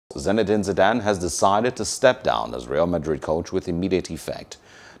Zinedine Zidane has decided to step down as Real Madrid coach with immediate effect.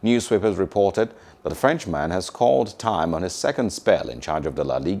 Newspapers reported that the Frenchman has called time on his second spell in charge of the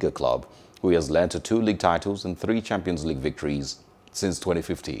La Liga club, who he has led to 2 league titles and 3 Champions League victories since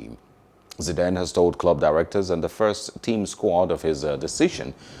 2015. Zidane has told club directors and the first team squad of his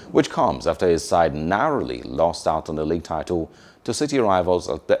decision, which comes after his side narrowly lost out on the league title to city rivals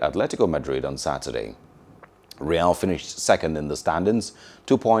Atletico Madrid on Saturday. Real finished second in the standings,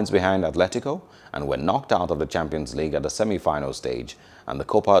 2 points behind Atletico, and were knocked out of the Champions League at the semi-final stage and the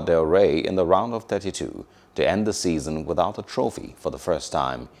Copa del Rey in the round of 32 to end the season without a trophy for the first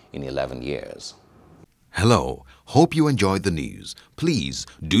time in 11 years. Hello, hope you enjoyed the news. Please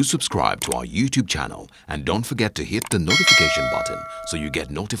do subscribe to our YouTube channel and don't forget to hit the notification button so you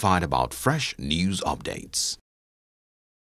get notified about fresh news updates.